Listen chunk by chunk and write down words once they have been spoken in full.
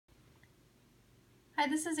Hi,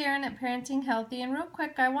 this is Erin at Parenting Healthy, and real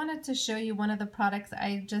quick, I wanted to show you one of the products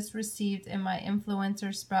I just received in my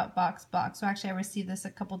Influencer Sprout box. So actually, I received this a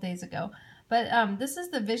couple days ago. But this is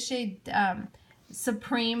the Vichy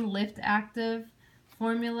Supreme Lift Active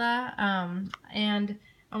formula, and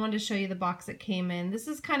I wanted to show you the box it came in. This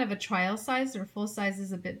is kind of a trial size. Their full size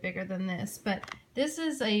is a bit bigger than this, but this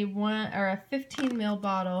is a 15 ml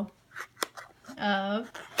bottle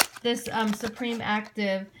of this Supreme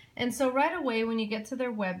Active. And so right away when you get to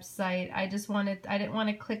their website, I didn't want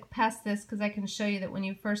to click past this because I can show you that when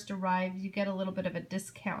you first arrive, you get a little bit of a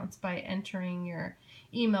discount by entering your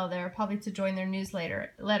email there, probably to join their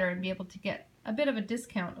newsletter and be able to get a bit of a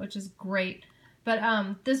discount, which is great. But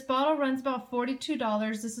this bottle runs about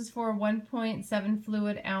 $42. This is for a 1.7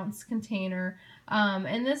 fluid ounce container.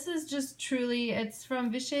 And this is just truly, it's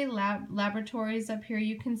from Vichy Laboratories up here,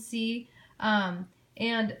 you can see.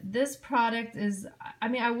 And this product is, I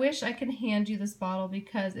mean, I wish I could hand you this bottle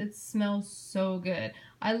because it smells so good.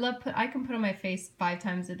 I can put on my face 5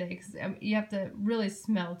 times a day because you have to really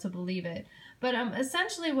smell to believe it. But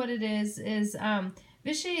essentially what it is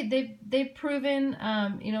Vichy, they've proven,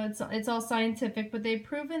 you know, it's all scientific, but they've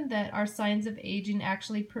proven that our signs of aging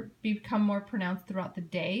actually become more pronounced throughout the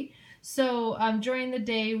day. So during the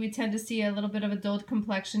day, we tend to see a little bit of a dulled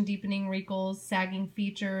complexion, deepening wrinkles, sagging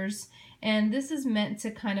features, and this is meant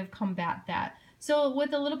to kind of combat that. So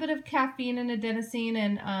with a little bit of caffeine and adenosine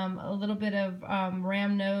and a little bit of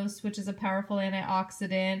rhamnose, which is a powerful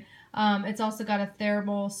antioxidant, it's also got a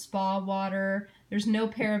thermal spa water. There's no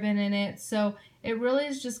paraben in it, so it really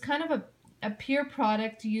is just kind of a pure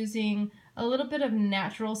product using a little bit of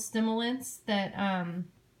natural stimulants that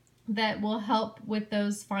that will help with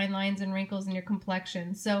those fine lines and wrinkles in your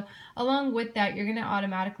complexion. So along with that, you're going to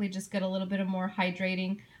automatically just get a little bit of more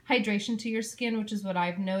hydration to your skin, which is what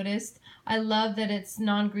I've noticed. I love that it's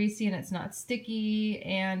non-greasy and it's not sticky,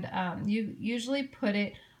 and you usually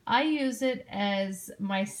I use it as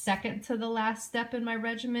my second to the last step in my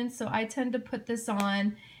regimen, so I tend to put this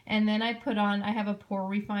on, and then I have a pore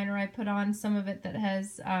refiner. I put on some of it that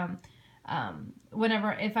has, if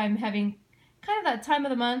I'm having kind of that time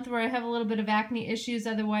of the month where I have a little bit of acne issues,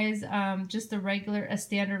 otherwise just a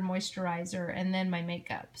standard moisturizer, and then my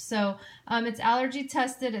makeup. So it's allergy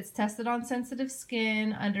tested, it's tested on sensitive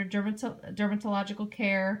skin under dermatological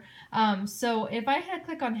care. So if I had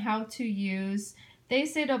click on how to use, they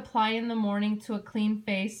say to apply in the morning to a clean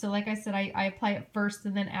face. So like I said, I apply it first,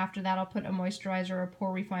 and then after that I'll put a moisturizer or a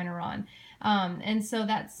pore refiner on. And so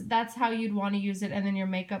that's how you'd want to use it, and then your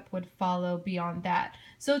makeup would follow beyond that.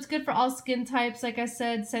 So it's good for all skin types, like I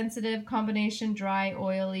said, sensitive, combination, dry,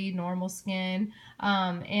 oily, normal skin,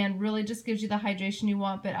 and really just gives you the hydration you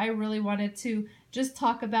want. But I really wanted to just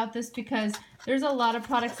talk about this because there's a lot of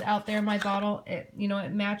products out there. My bottle, it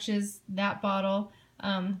matches that bottle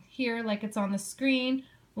here, like it's on the screen.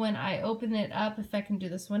 When I open it up, if I can do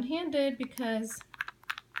this one-handed, because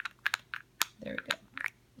there we go.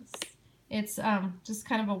 It's just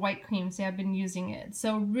kind of a white cream. See, I've been using it.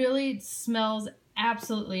 So really smells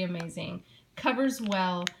absolutely amazing. Covers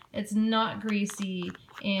well. It's not greasy,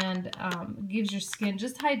 and gives your skin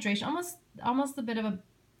just hydration. Almost a bit of a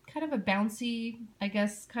kind of a bouncy, I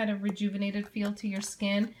guess, kind of rejuvenated feel to your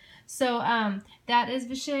skin. So that is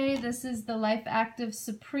Vichy. This is the Life Active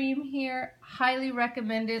Supreme here. Highly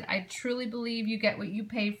recommended. I truly believe you get what you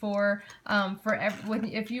pay for.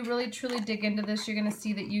 If you really truly dig into this, you're going to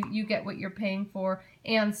see that you get what you're paying for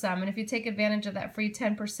and some. And if you take advantage of that free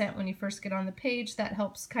 10% when you first get on the page, that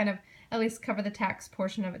helps kind of at least cover the tax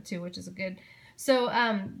portion of it too, which is a good. So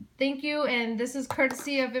thank you, and this is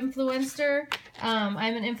courtesy of Influencer.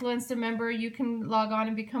 I'm an Influencer member. You can log on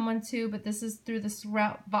and become one too, but this is through the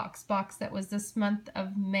Sprout box that was this month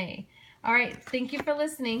of May. All right, thank you for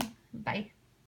listening. Bye.